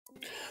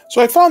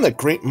So I found that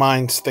great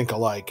minds think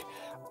alike.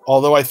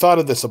 Although I thought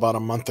of this about a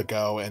month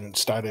ago and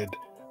started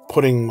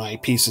putting my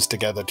pieces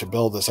together to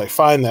build this, I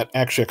find that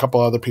actually a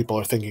couple other people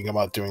are thinking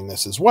about doing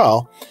this as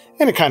well,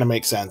 and it kind of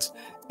makes sense.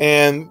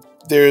 And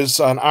there's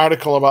an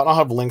article about, I'll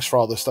have links for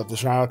all this stuff.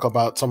 There's an article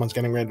about someone's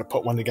getting ready to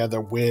put one together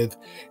with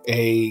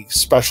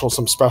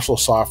some special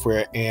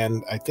software,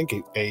 and I think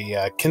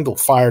a Kindle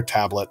Fire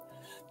tablet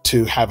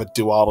to have it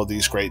do all of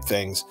these great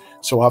things.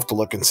 So we'll have to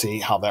look and see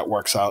how that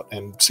works out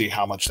and see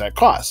how much that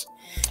costs.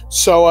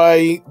 So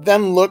I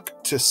then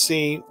looked to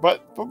see,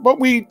 but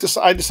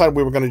I decided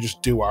we were going to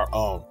just do our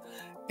own.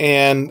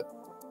 And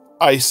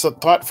I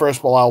thought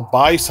first, well, I'll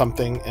buy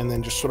something and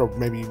then just sort of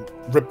maybe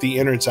rip the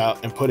innards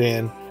out and put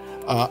in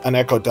an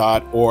Echo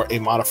Dot or a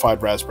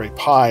modified Raspberry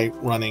Pi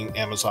running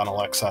Amazon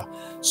Alexa.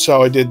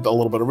 So I did a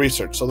little bit of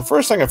research. So the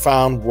first thing I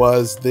found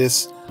was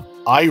this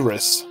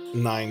Iris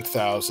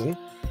 9000,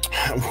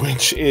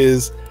 which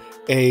is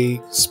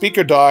a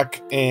speaker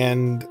dock,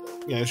 and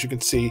as you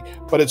can see,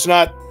 but it's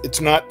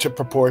not to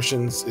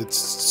proportions. It's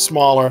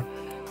smaller,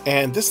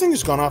 and this thing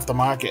has gone off the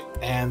market,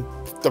 and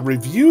the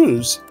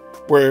reviews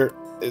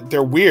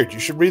they're weird. You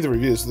should read the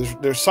reviews.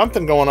 There's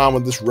something going on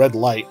with this red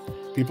light.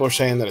 People are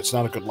saying that it's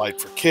not a good light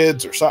for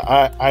kids, or so.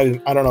 I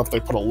don't know if they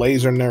put a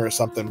laser in there or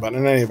something, but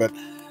in any event,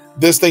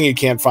 this thing you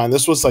can't find.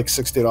 This was like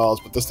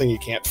 $60, but this thing you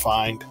can't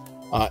find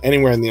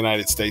anywhere in the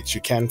United States.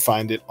 You can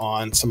find it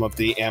on some of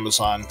the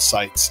Amazon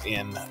sites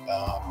in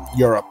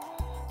Europe,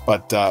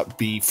 but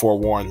be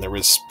forewarned, there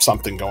is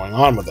something going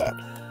on with that.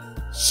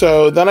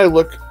 So then I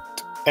looked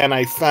and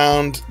I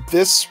found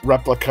this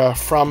replica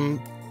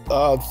from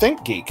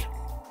ThinkGeek,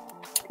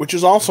 which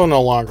is also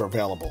no longer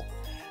available.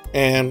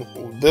 And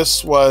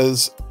this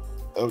was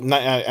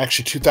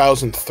actually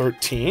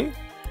 2013,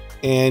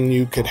 and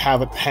you could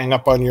have it hang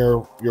up on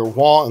your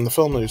wall. In the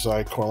film news,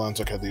 Core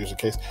Lens, I had to use a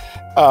case.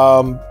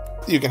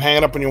 You can hang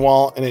it up on your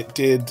wall, and it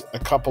did a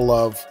couple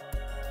of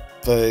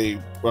the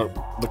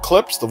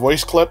clips, the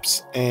voice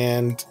clips,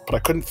 but I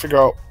couldn't figure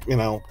out,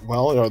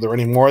 well, are there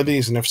any more of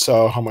these? And if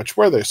so, how much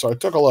were they? So I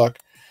took a look,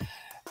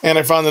 and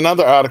I found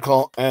another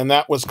article, and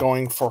that was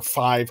going for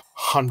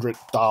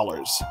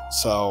 $500.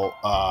 So,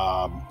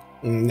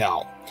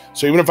 no.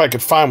 So even if I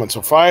could find one, so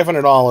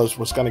 $500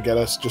 was going to get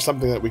us just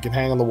something that we can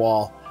hang on the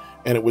wall,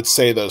 and it would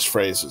say those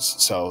phrases.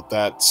 So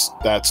that's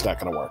not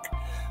going to work.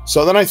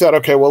 So then I thought,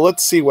 okay, well,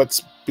 let's see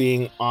what's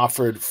being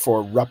offered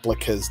for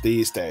replicas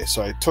these days.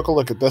 So I took a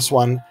look at this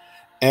one,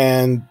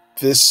 and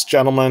this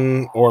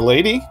gentleman or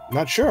lady,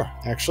 not sure,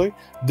 actually,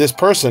 this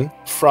person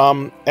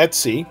from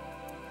Etsy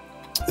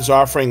is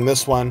offering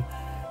this one,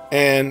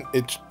 and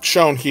it's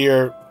shown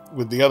here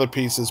with the other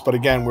pieces. But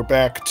again, we're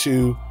back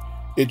to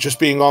it just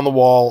being on the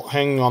wall,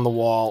 hanging on the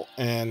wall,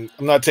 and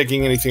I'm not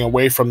taking anything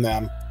away from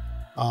them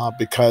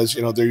because,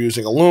 they're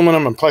using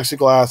aluminum and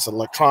plexiglass and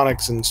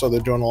electronics, and so they're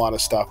doing a lot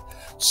of stuff.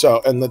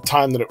 So, and the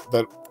time that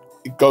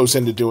it goes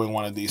into doing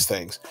one of these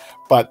things,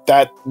 but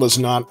that was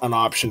not an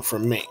option for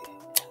me.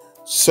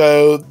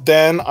 So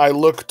then I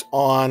looked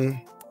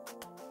on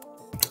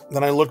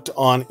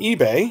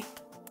eBay,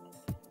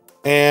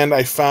 and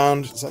I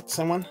found, is that the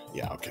same one?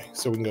 Yeah, okay.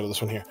 So we can go to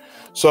this one here.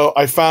 So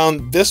I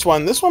found this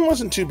one. This one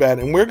wasn't too bad,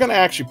 and we're going to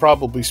actually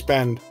probably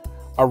spend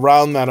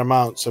around that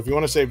amount. So if you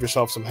want to save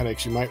yourself some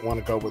headaches, you might want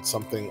to go with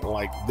something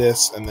like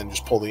this and then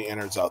just pull the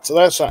innards out. So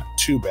that's not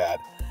too bad.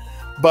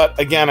 But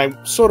again,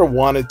 I sort of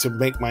wanted to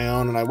make my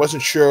own, and I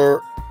wasn't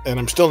sure, and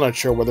I'm still not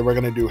sure whether we're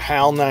going to do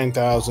HAL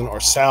 9000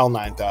 or SAL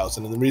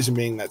 9000. And the reason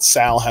being that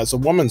SAL has a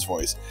woman's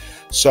voice.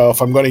 So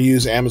if I'm going to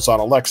use Amazon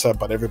Alexa,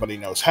 but everybody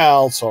knows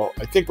HAL, so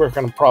I think we're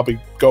going to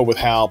probably go with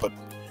HAL, but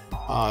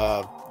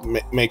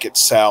make it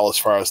SAL as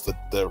far as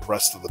the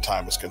rest of the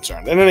time is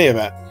concerned. In any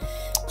event,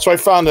 so I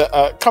found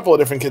a couple of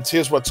different kits.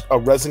 Here's what's a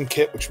resin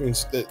kit, which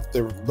means that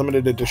they're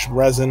limited edition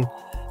resin,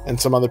 and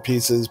some other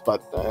pieces,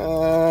 but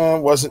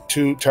wasn't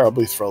too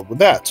terribly thrilled with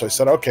that. So I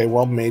said, okay,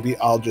 well, maybe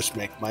I'll just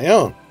make my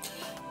own.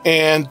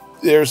 And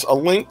there's a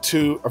link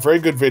to a very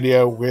good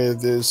video where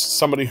there's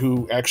somebody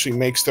who actually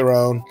makes their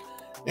own,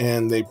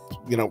 and they,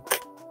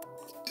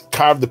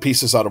 carve the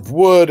pieces out of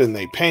wood, and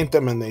they paint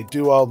them, and they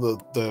do all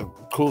the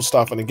cool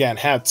stuff. And again,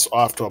 hats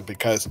off to them,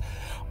 because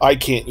I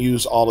can't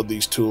use all of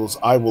these tools.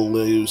 I will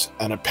lose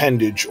an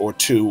appendage or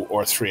two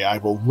or three. I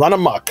will run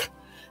amok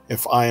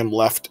if I am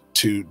left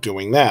to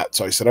doing that.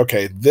 So I said,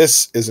 okay,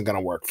 this isn't going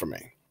to work for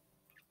me.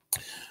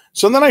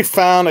 So then I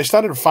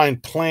started to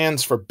find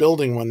plans for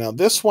building one. Now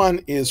this one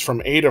is from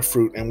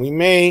Adafruit, and we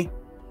may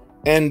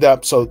end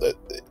up, so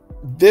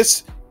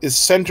this is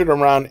centered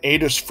around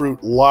Adafruit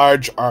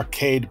large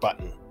arcade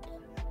button.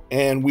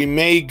 And we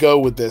may go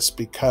with this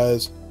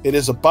because it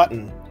is a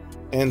button.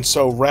 And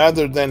so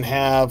rather than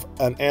have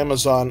an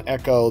Amazon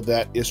Echo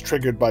that is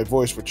triggered by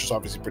voice, which is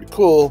obviously pretty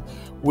cool,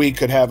 we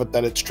could have it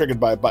that it's triggered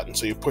by a button.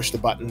 So you push the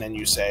button and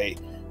you say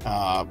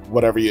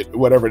whatever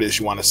it is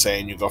you want to say,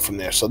 and you go from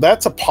there. So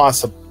that's a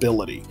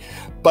possibility,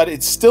 but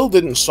it still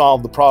didn't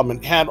solve the problem.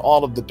 It had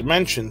all of the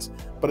dimensions,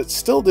 but it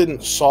still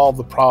didn't solve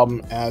the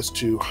problem as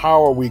to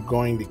how are we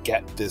going to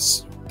get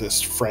this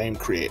frame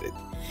created.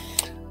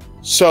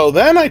 So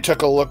then I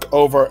took a look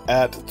over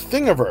at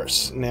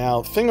Thingiverse.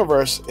 Now,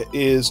 Thingiverse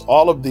is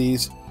all of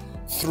these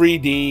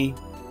 3D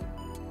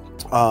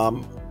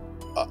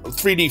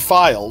 3D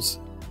files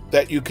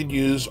that you can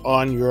use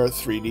on your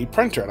 3D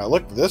printer. And I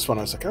looked at this one,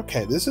 I was like,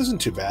 okay, this isn't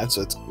too bad.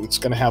 So it's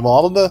going to have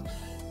all of the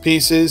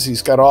pieces.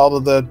 He's got all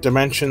of the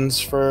dimensions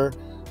for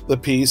the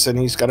piece, and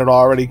he's got it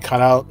already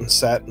cut out and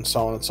set and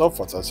so on and so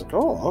forth. So I was like,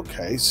 oh,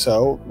 okay.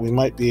 So we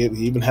might be able,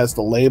 he even has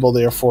the label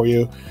there for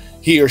you.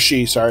 He or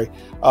she, sorry,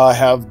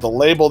 have the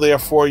label there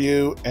for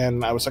you.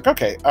 And I was like,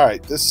 okay, all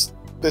right, this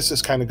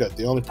is kind of good.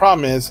 The only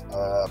problem is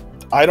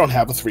I don't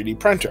have a 3D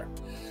printer.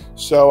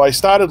 So I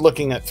started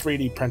looking at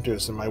 3D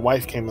printers, and my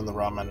wife came in the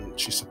room and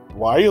she said,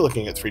 why are you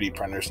looking at 3D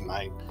printers? And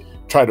I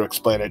tried to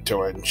explain it to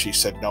her, and she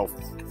said, no.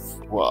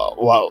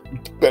 Well,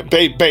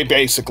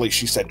 basically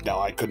she said, no,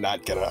 I could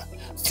not get a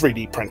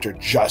 3D printer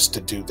just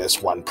to do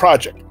this one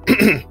project.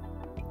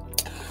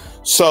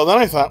 So then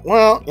I thought,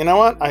 well, you know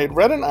what? I had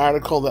read an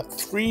article that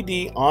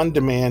 3D on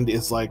demand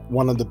is like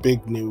one of the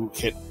big new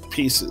hit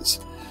pieces.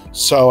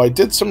 So I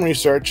did some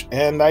research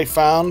and I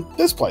found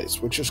this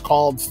place, which is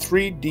called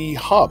 3D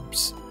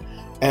Hubs.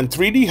 And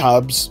 3D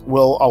Hubs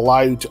will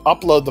allow you to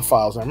upload the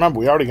files. Now remember,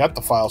 we already got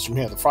the files from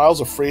here. The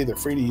files are free. They're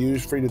free to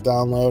use, free to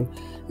download.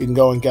 You can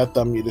go and get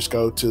them. You just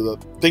go to the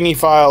thingy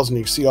files and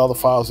you see all the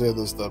files there.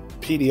 There's the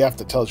PDF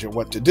that tells you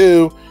what to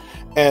do.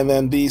 And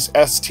then these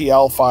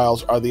STL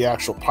files are the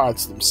actual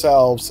parts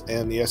themselves.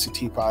 And the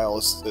SET file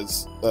is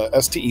the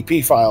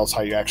STEP file is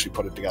how you actually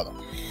put it together.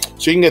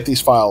 So you can get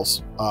these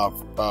files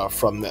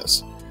from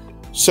this.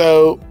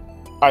 So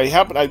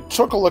I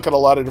took a look at a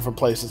lot of different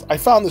places. I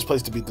found this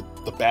place to be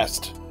the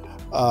best.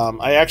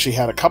 I actually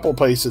had a couple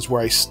places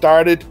where I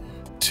started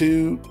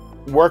to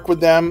work with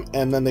them,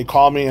 and then they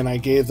called me and I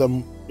gave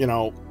them, you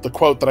know, the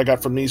quote that I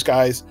got from these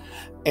guys,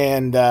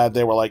 and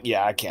they were like,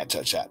 yeah, I can't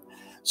touch that.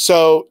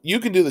 So you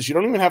can do this. You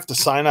don't even have to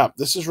sign up.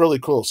 This is really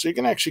cool. So you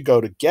can actually go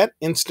to Get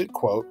Instant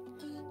Quote.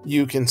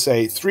 You can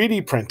say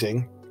 3D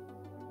printing,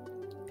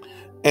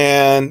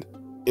 and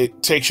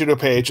it takes you to a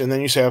page, and then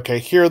you say, okay,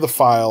 here are the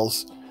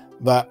files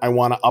that I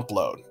want to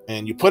upload.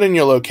 And you put in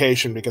your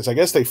location, because I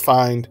guess they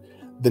find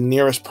the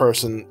nearest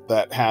person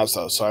that has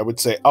those. So I would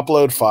say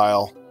upload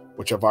file,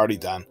 which I've already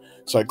done.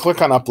 So I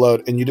click on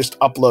upload, and you just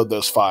upload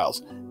those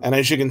files. And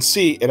as you can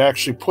see, it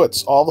actually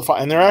puts all the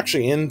files, and they're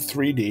actually in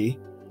 3D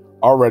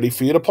already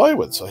for you to play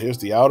with. So here's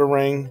the outer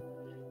ring,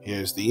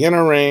 here's the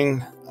inner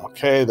ring.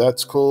 Okay,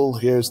 that's cool.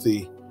 Here's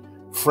the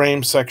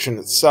frame section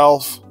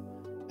itself.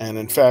 And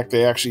in fact,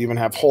 they actually even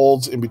have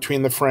holes in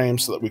between the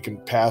frames so that we can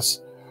pass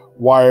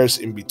wires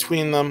in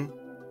between them.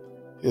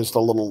 Here's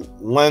the little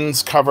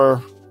lens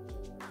cover.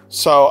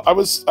 So I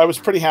was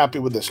pretty happy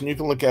with this. And you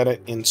can look at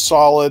it in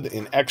solid,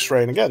 in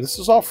X-ray. And again, this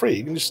is all free.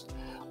 You can just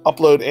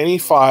upload any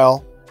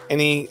file,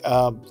 any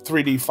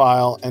 3D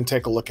file, and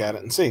take a look at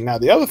it and see. Now,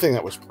 the other thing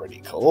that was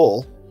pretty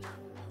cool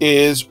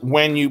is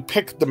when you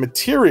pick the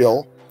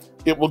material,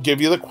 it will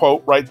give you the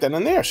quote right then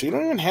and there. So you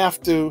don't even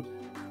have to,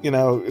 you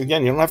know,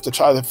 again, you don't have to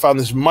try to find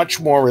this much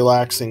more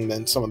relaxing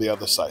than some of the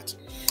other sites.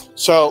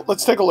 So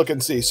let's take a look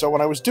and see. So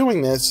when I was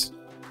doing this,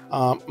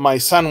 my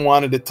son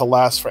wanted it to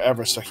last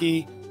forever. So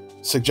he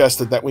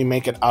suggested that we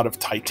make it out of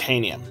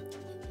titanium.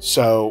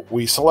 So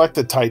we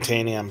selected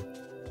titanium.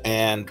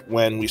 And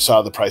when we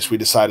saw the price, we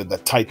decided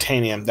that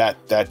titanium,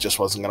 that just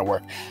wasn't going to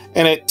work.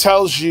 And it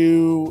tells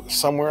you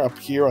somewhere up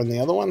here on the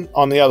other one.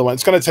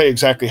 It's going to tell you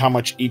exactly how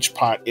much each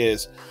part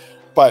is.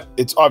 But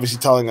it's obviously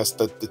telling us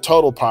that the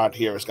total part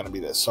here is going to be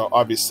this. So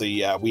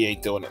obviously, we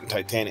ain't doing it in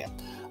titanium.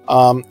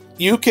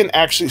 You can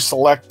actually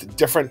select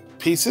different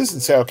pieces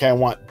and say, okay, I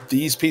want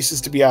these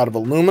pieces to be out of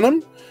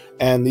aluminum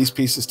and these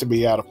pieces to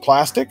be out of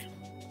plastic.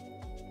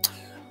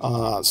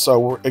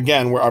 So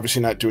we're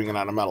obviously not doing it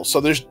out of metal.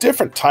 So there's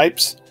different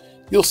types.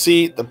 You'll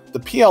see the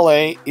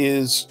PLA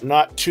is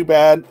not too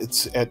bad.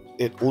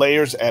 It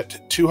layers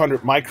at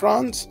 200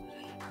 microns,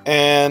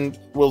 and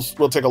we'll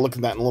take a look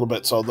at that in a little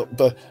bit. So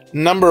the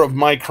number of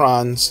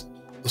microns,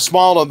 the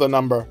smaller the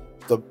number,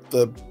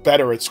 the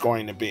better it's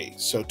going to be.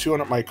 So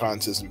 200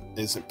 microns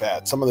isn't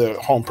bad. Some of the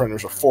home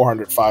printers are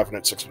 400,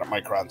 500, 600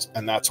 microns,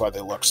 and that's why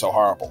they look so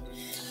horrible.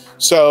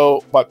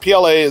 So, but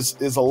PLA is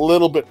a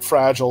little bit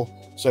fragile,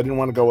 so I didn't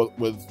want to go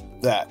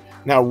with that.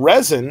 Now,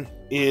 resin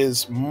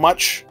is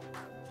much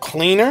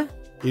cleaner.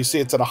 You see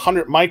it's at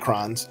 100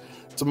 microns.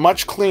 It's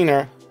much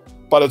cleaner,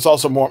 but it's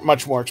also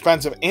much more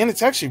expensive, and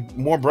it's actually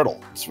more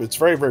brittle. It's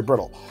very, very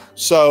brittle.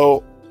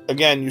 So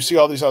again, you see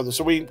all these others.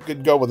 So we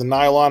could go with a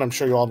nylon. I'm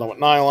sure you all know what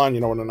nylon,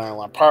 you know what a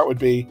nylon part would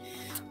be.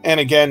 And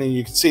again,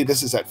 you can see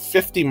this is at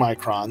 50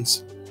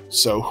 microns.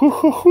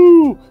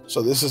 So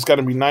so this is going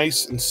to be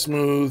nice and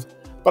smooth,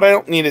 but I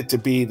don't need it to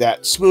be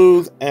that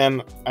smooth,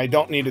 and I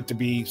don't need it to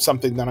be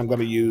something that I'm going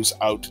to use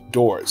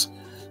outdoors.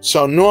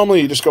 So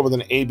normally you just go with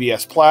an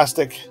ABS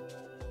plastic,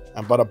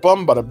 and bada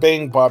bum, bada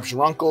bing, Bob's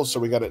your uncle. So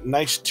we got a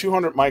nice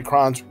 200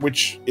 microns,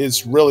 which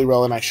is really,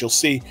 really nice. You'll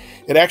see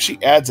it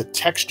actually adds a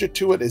texture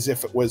to it as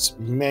if it was,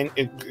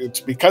 it's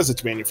because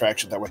it's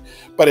manufactured that way,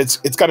 but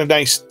it's got a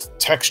nice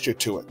texture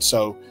to it.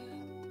 So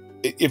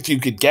if you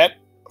could get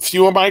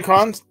fewer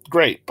microns,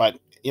 great. But,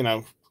 you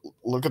know,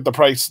 look at the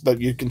price, that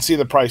you can see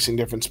the pricing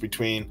difference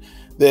between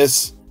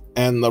this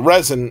and the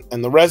resin,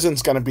 and the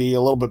resin's going to be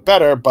a little bit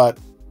better, but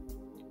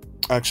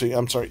actually,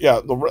 I'm sorry. Yeah,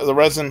 the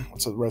resin,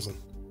 what's the resin?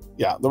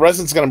 Yeah, the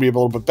resin's going to be a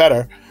little bit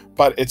better,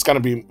 but it's going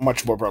to be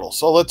much more brittle.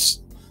 So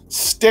let's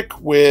stick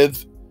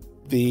with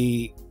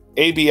the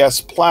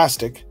ABS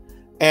plastic.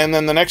 And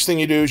then the next thing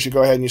you do is you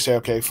go ahead and you say,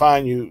 okay,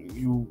 fine.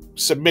 You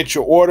submit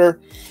your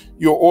order.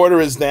 Your order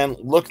is then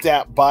looked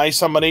at by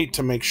somebody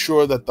to make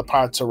sure that the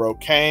parts are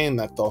okay and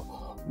that the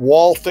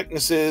wall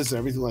thicknesses and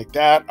everything like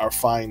that are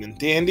fine and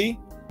dandy.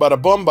 Bada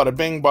boom, bada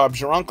bing,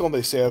 Bob's your uncle.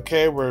 They say,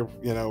 okay, we're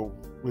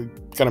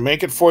gonna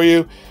make it for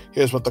you.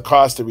 Here's what the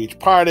cost of each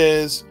part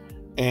is.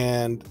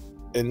 And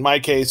in my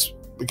case,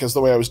 because the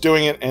way I was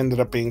doing it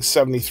ended up being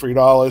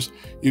 $73,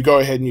 you go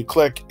ahead and you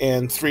click,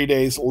 and 3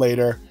 days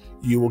later,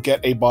 you will get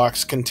a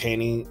box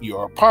containing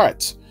your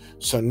parts.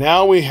 So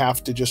now we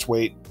have to just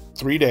wait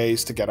 3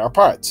 days to get our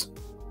parts.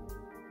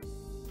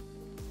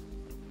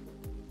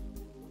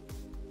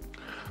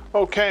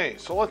 Okay,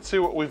 so let's see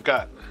what we've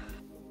got.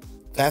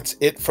 That's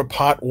it for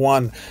part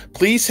 1.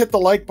 Please hit the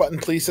like button.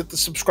 Please hit the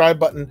subscribe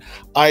button.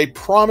 I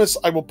promise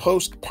I will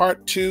post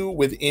part 2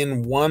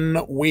 within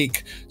 1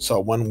 week. So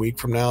 1 week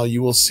from now,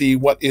 you will see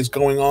what is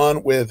going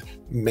on with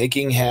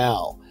making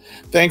HAL.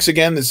 Thanks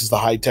again. This is the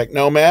Hi Tech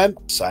Nomad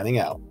signing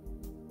out.